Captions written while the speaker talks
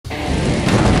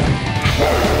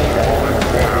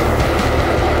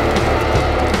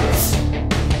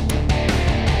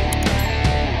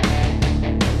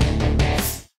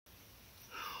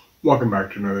Welcome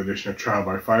back to another edition of Trial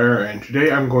by Fire, and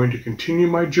today I'm going to continue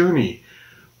my journey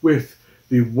with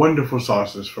the wonderful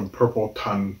sauces from Purple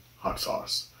Ton Hot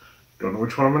Sauce. Don't know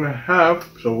which one I'm going to have,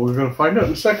 so we're going to find out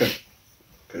in a second.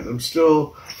 Because I'm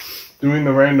still doing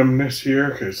the randomness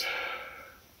here, because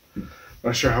I'm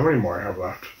not sure how many more I have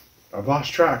left. I've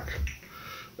lost track.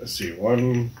 Let's see,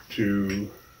 1,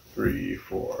 2, 3,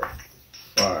 4,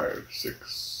 5,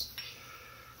 6.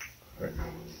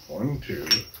 1, 2,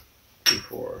 3,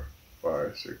 4,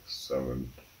 5, 6,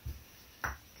 7.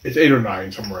 It's 8 or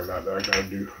 9, somewhere in that I gotta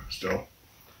do still.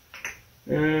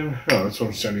 And oh, this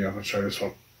one's standing up. Let's try this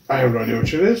one. I have no idea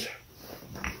which it is.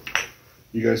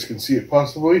 You guys can see it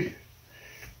possibly.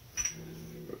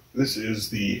 This is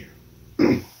the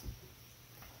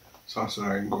sauce that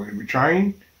I'm going to be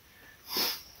trying.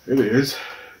 It is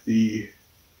the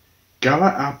Gala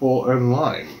apple and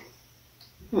lime.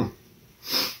 So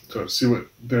let's see what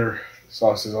their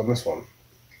sauce is on this one.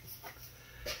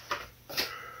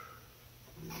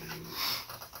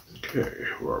 Okay,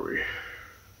 where are we?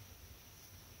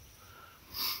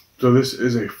 So this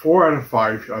is a 4 out of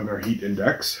 5 on their heat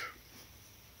index.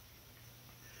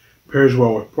 Pairs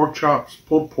well with pork chops,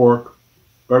 pulled pork,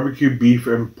 barbecue beef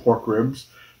and pork ribs,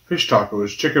 fish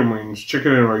tacos, chicken wings,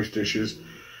 chicken and rice dishes,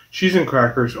 cheese and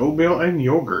crackers, oatmeal, and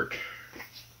yogurt.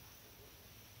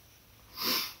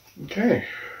 Okay.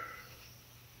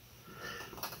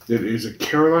 It is a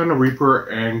Carolina Reaper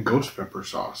and ghost pepper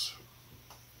sauce.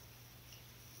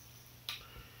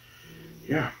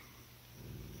 Yeah.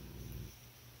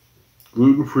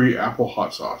 Gluten-free apple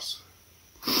hot sauce.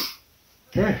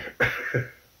 Okay.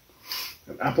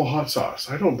 An apple hot sauce.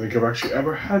 I don't think I've actually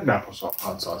ever had an apple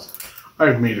hot sauce.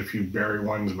 I've made a few berry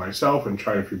ones myself and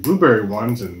tried a few blueberry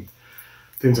ones and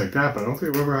things like that, but I don't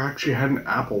think I've ever actually had an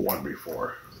apple one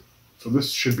before. So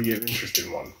this should be an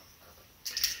interesting one.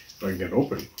 If I can get it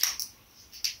open.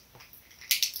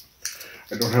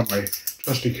 I don't have my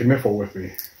trusty kniffle with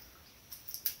me.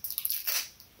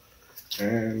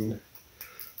 And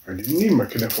I didn't need my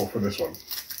kniffle for this one.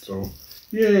 So,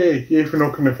 yay! Yay for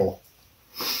no kniffle.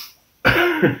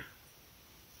 So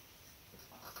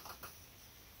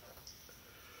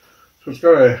it's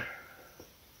got a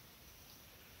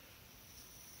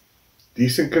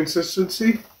decent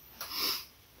consistency.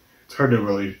 It's hard to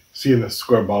really see in the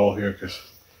square bottle here because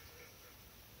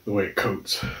the way it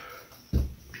coats.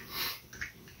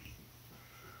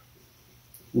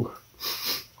 Ooh.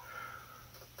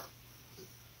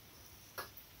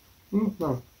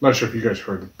 No, not sure if you guys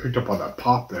picked up on that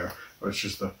pop there. It's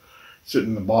just the sitting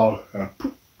in the bottle.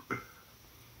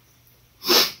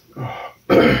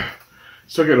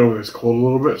 Still getting over this cold a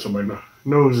little bit, so my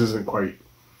nose isn't quite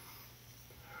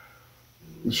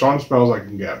as strong smells I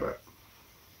can get, but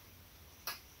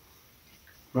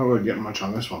not really getting much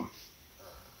on this one.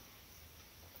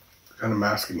 Kind of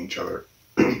masking each other.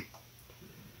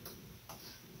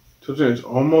 So it's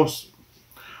almost,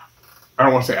 I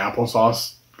don't want to say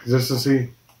applesauce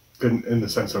consistency in the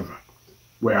sense of the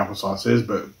way applesauce is,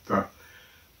 but the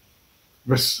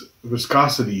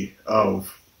viscosity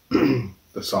of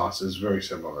the sauce is very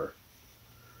similar.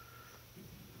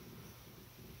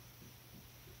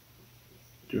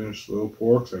 Doing a slow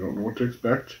pour because I don't know what to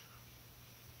expect.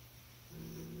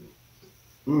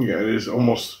 Yeah, it is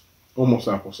almost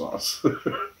applesauce.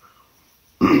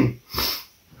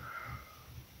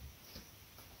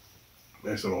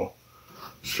 Nice little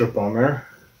strip on there.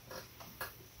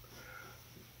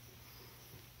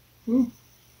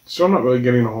 Still not really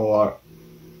getting a whole lot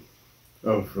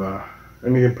of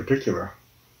anything particular.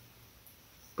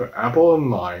 But apple and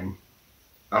lime,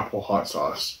 apple hot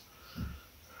sauce.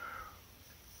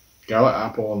 Gala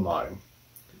apple and lime.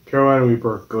 Carolina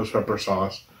Reaper ghost pepper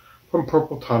sauce from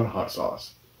Purple Ton Hot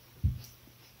Sauce.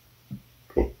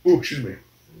 Oh, excuse me.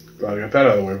 Glad I got that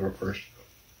out of the way first.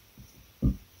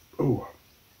 Ooh.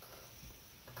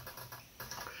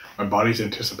 My body's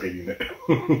anticipating it.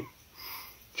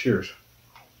 Cheers.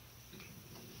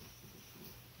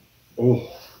 Oh.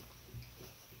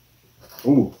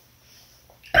 Ooh.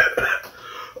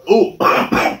 Oh.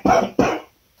 Oh.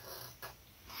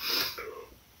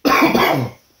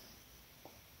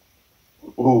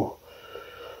 Oh. Oh.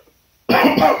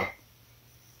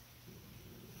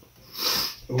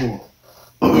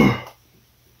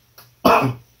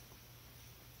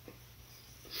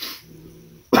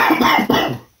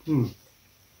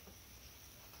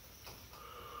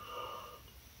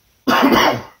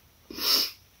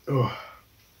 Oh.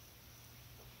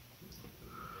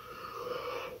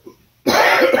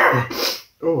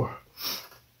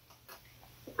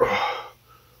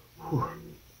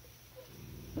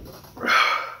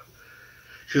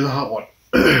 She's a hot one,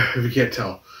 if you can't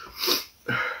tell.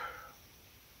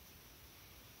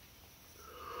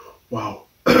 Wow.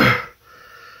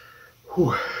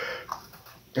 Whew.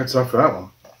 That's enough for that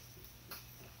one.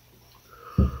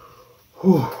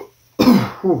 Whew.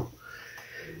 Whew.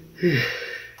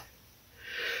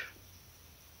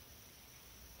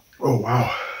 Oh,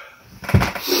 wow.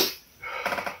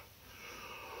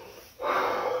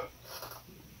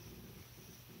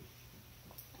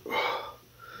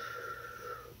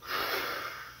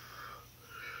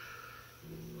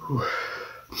 Whew.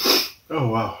 Oh,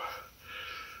 wow.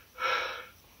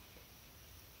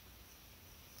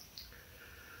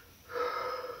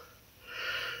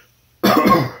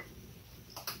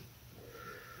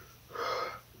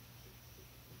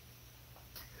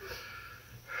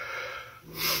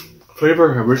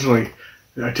 Flavor, originally,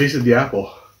 I tasted the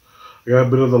apple. I got a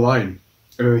bit of the lime,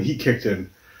 and then the heat kicked in.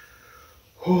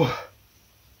 Oh.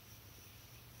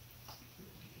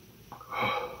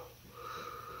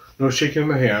 No shaking in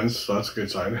the hands, so that's a good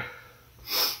sign.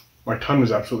 My tongue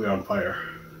is absolutely on fire.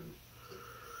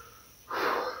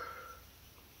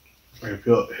 I can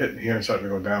feel it hitting here and starting to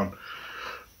go down.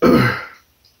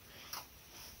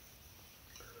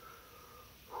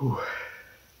 Whew.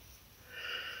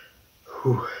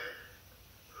 Whew.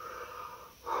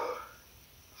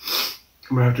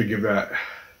 I'm gonna have to give that,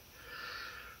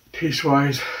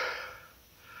 taste-wise, it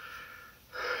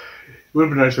would have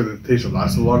been nicer if the taste had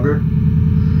lasted longer,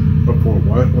 but for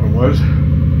what it was,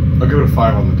 I'll give it a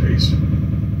 5 on the taste.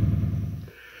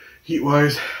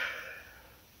 Heat-wise,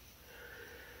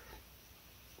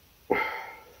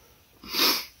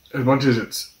 as much as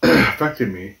it's affected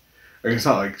me, like it's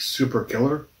not like super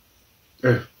killer,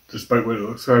 despite what it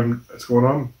looks like that's going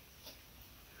on.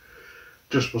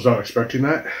 Just was not expecting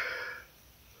that.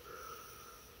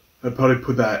 I'd probably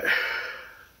put that,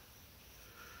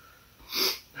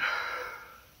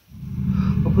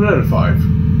 I'll put it at a 5.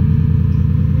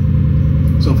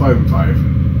 So 5 and 5.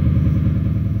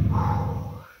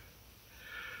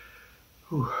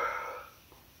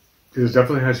 Because it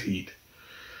definitely has heat.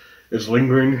 It's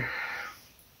lingering.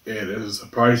 It is a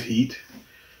surprise heat.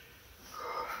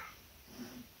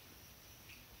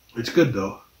 It's good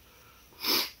though.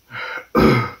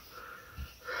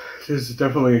 This is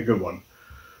definitely a good one.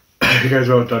 You guys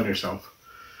are outdone yourself.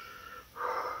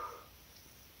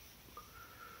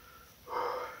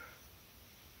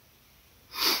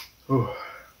 Oh.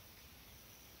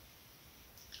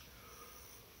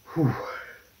 Whew.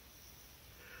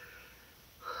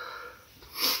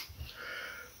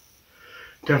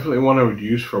 Definitely one I would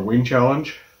use for a wing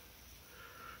challenge.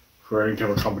 For any type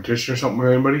of competition or something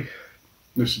with anybody.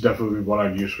 This is definitely one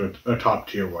I'd use for a top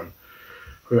tier one.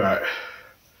 For that.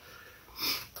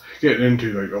 Getting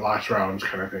into like the last rounds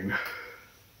kind of thing.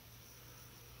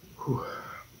 Whew.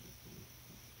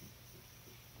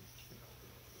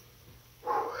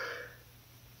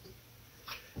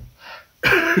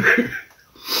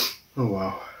 Oh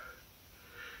wow.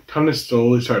 Tongue is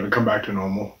slowly starting to come back to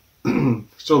normal.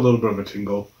 Still a little bit of a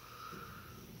tingle.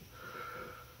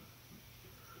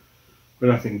 But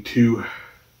nothing too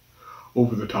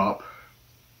over the top.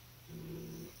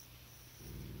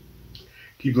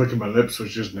 Keep licking my lips,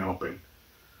 which isn't helping.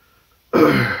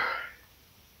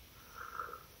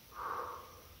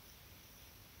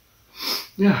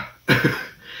 Yeah.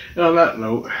 And on that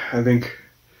note, I think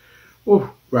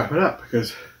we'll wrap it up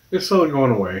because it's slowly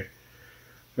going away.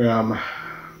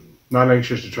 Not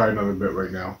anxious to try another bit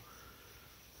right now.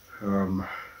 I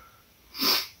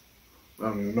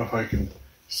don't even know if I can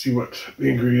see what the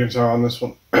ingredients are on this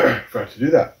one. Forgot to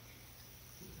do that.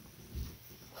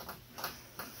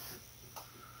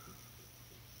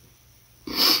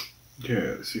 Okay,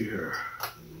 let's see here.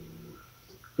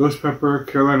 Ghost pepper,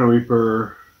 Carolina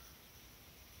Reaper,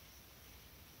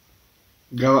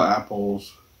 Gala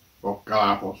apples. Well,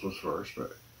 Gala apples was first,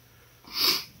 but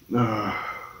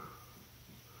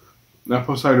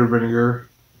apple cider vinegar,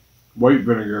 white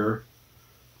vinegar,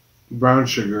 brown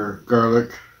sugar, garlic,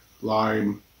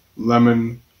 lime,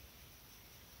 lemon,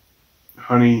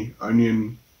 honey,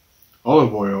 onion,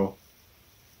 olive oil,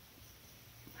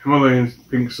 Himalayan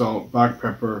pink salt, black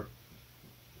pepper.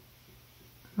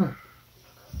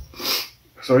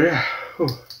 So yeah,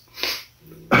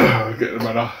 getting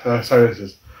my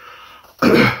sinuses.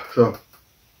 So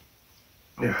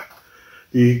yeah,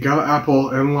 the Gala apple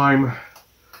and lime,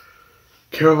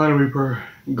 Carolina Reaper,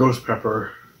 ghost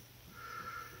pepper,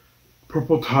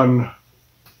 Purple Ton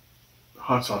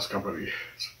hot sauce company.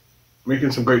 It's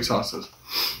making some great sauces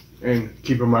and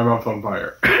keeping my mouth on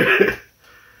fire.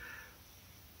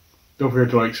 Don't forget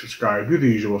to like, subscribe, do the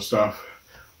usual stuff.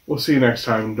 We'll see you next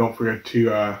time. Don't forget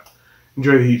to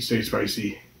enjoy the heat, stay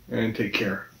spicy, and take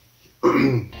care.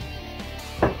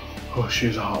 Oh,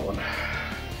 she's a hot one.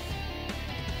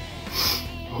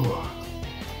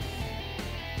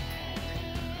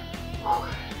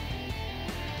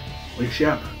 Wakes you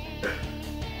up.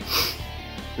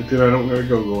 Good thing I don't gotta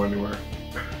go anywhere.